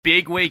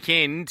Big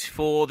weekend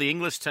for the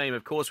Inglis team,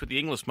 of course, with the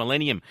Inglis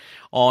Millennium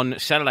on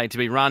Saturday to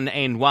be run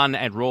and won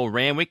at Royal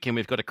Randwick, and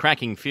we've got a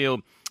cracking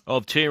field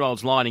of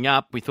two-year-olds lining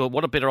up. We thought,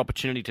 what a better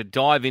opportunity to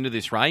dive into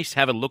this race,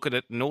 have a look at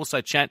it, and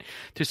also chat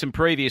to some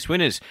previous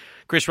winners.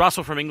 Chris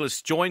Russell from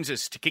Inglis joins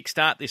us to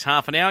kickstart this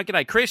half an hour.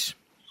 G'day, Chris.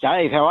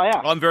 Dave, how are you?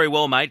 I'm very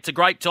well, mate. It's a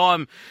great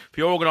time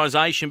for your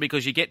organisation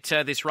because you get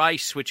this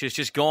race, which has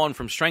just gone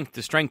from strength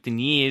to strength in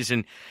years,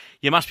 and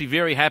you must be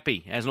very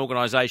happy as an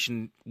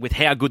organisation with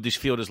how good this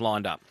field has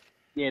lined up.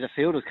 Yeah, the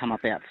field has come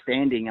up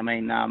outstanding. I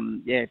mean,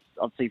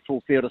 obviously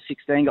full field of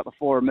 16, got the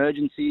 4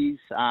 emergencies.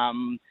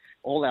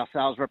 All our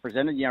sales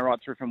represented, right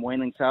through from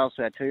weanling sales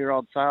to our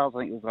 2-year-old sales. I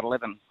think we've got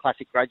 11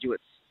 classic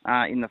graduates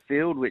in the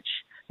field, which,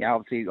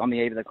 obviously on the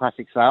eve of the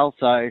classic sale.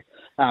 So,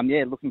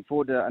 looking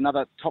forward to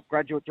another top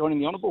graduate joining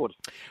the honour board.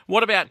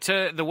 What about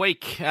the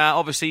week?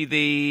 Obviously,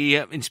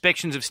 the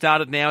inspections have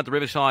started now at the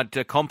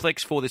Riverside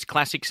Complex for this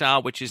classic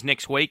sale, which is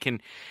next week,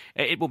 and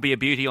it will be a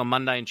beauty on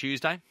Monday and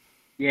Tuesday.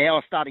 Yeah,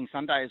 we're starting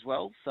Sunday as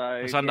well.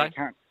 So Sunday?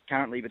 Yeah,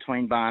 currently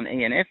between barn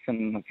E and F,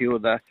 and a few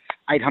of the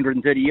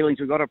 830 yearlings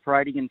we've got are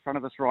parading in front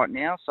of us right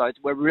now. So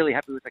we're really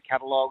happy with the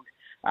catalogue.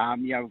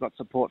 We've got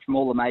support from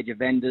all the major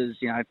vendors,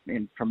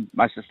 from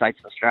most of the states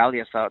of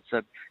Australia. So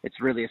it's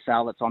really a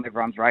sale that's on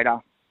everyone's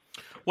radar.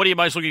 What are you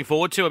most looking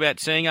forward to about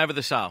seeing over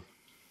the sale?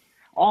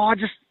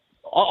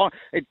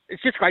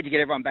 It's just great to get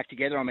everyone back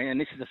together. I mean,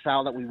 and this is a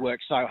sale that we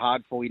worked so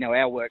hard for.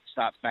 Our work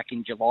starts back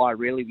in July,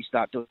 really. We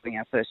start doing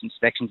our first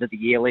inspections of the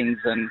yearlings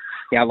and,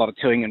 a lot of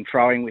toing and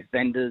froing with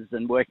vendors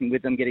and working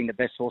with them, getting the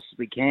best horses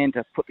we can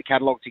to put the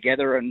catalogue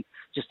together and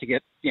just to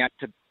get,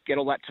 to get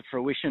all that to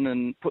fruition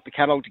and put the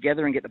catalogue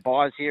together and get the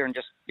buyers here and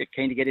just get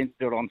keen to get into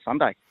it on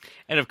Sunday.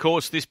 And, of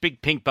course, this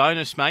big pink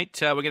bonus, mate,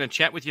 we're going to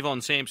chat with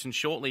Yvonne Sampson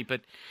shortly,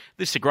 but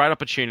this is a great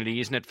opportunity,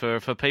 isn't it, for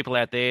people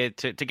out there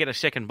to get a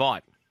second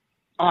bite?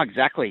 Oh,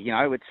 exactly.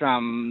 It's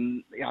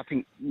I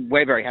think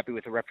we're very happy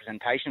with the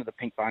representation of the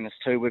pink bonus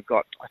too. We've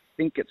got, I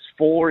think it's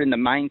 4 in the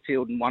main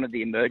field, and one of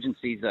the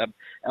emergencies are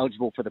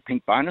eligible for the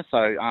pink bonus.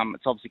 So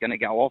it's obviously going to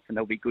go off, and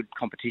there'll be good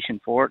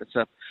competition for it. It's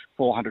a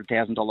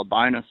 $400,000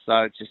 bonus,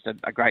 so it's just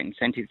a great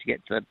incentive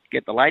to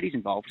get the ladies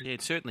involved. Yeah,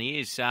 it certainly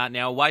is.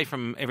 Now, away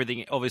from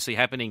everything obviously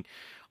happening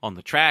on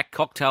the track,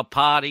 cocktail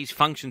parties,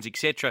 functions,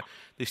 etc.,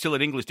 there's still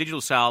an Inglis digital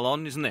sale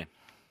on, isn't there?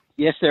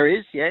 Yes, there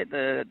is. Yeah,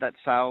 that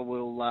sale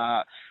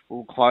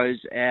will close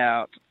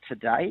out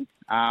today.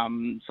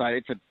 So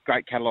it's a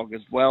great catalogue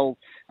as well.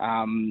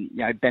 Ben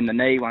the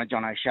Knee, one of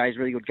John O'Shea's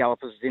really good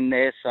gallopers, is in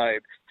there. So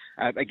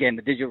again,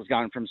 the digital's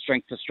going from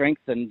strength to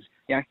strength, and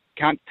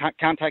can't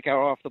take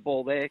our eye off the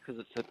ball there because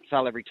it's a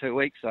sale every 2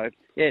 weeks. So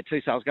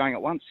 2 sales going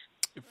at once.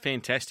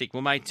 Fantastic.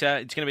 Well, mate, it's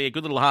going to be a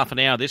good little half an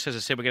hour. This, as I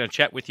said, we're going to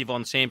chat with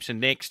Yvonne Sampson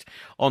next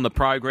on the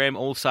program.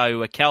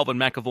 Also, Calvin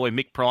McAvoy,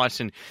 Mick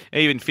Price, and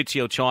even Fitzy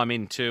will chime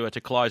in to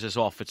close us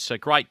off. It's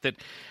great that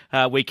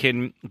we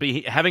can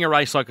be having a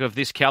race like of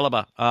this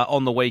calibre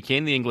on the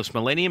weekend, the Inglis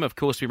Millennium. Of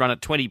course, we run at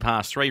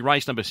 3:20,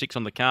 race number 6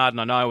 on the card, and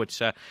I know it's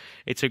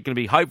going to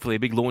be hopefully a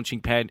big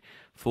launching pad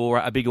for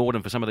a big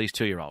autumn for some of these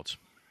 2-year-olds.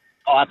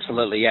 Oh,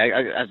 absolutely.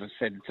 Yeah, as I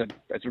said,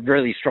 it's a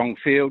really strong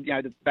field.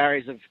 The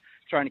barriers of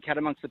throwing a cat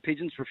amongst the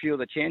pigeons for a few of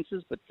the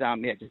chances, but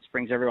it just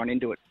brings everyone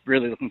into it.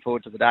 Really looking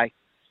forward to the day.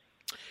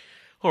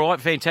 All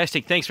right,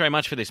 fantastic. Thanks very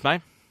much for this,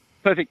 mate.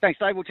 Perfect. Thanks,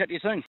 Dave. We'll chat to you soon.